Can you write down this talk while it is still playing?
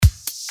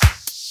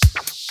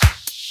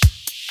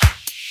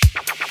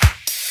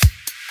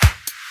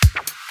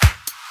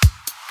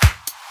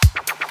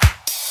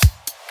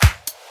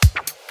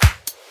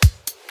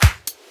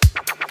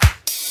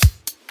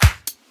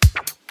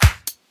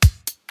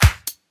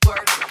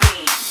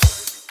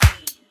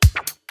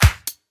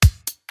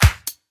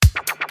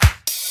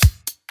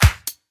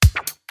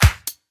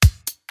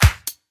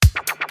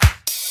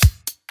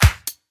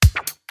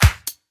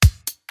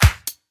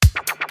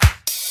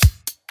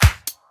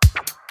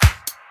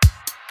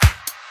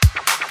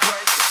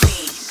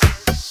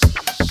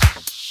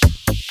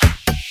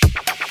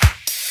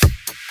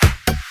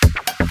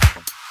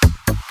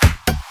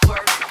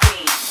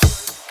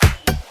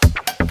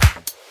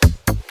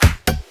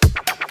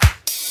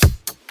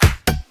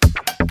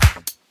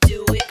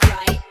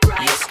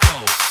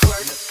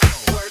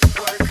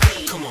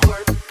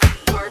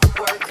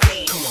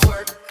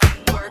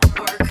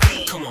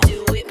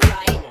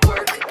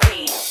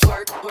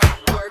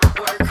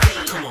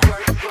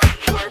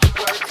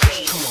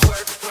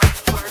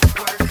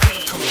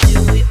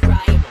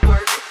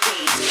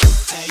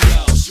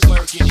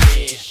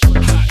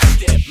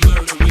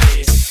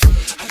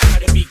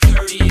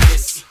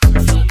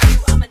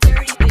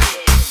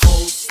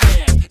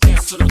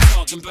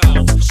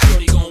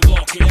Shorty gon'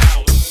 walk it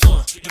out.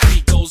 The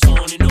beat goes on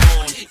and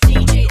on.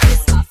 DJ,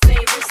 this my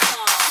favorite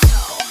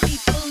song.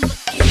 People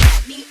looking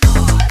at me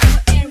odd.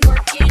 Putting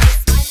work in,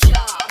 it's my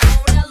job.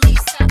 Mona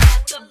Lisa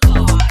at the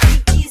bar.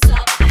 Pinkies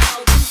up,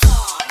 Alvin's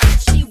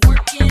hard. She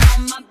working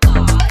on my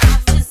bod. My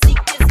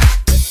physique is not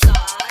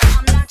facade.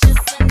 I'm not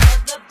just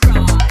another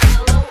broad.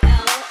 LOL,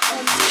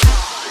 oh my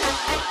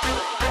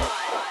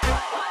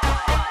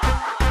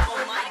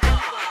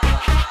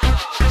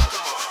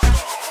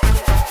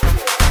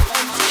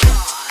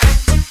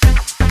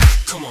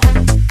Come on.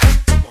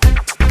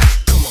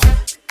 Come on.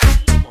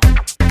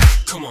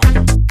 Come on.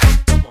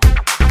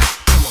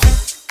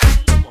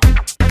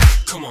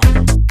 Come on.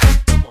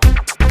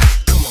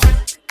 Come on.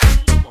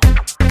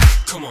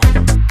 Come on.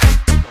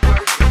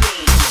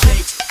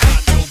 Shake,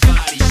 pop your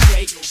body,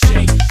 shake,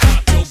 shake,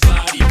 pop your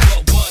body.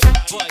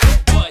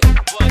 What?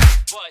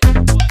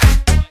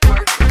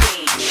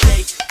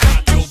 Shake,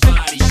 pop your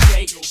body,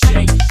 shake,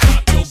 shake,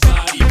 pop your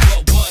body.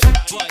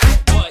 What?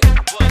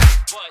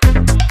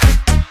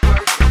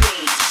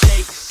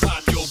 Shake,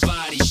 pop your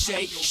body,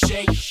 shake,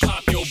 shake,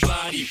 pop your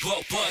body.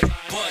 What?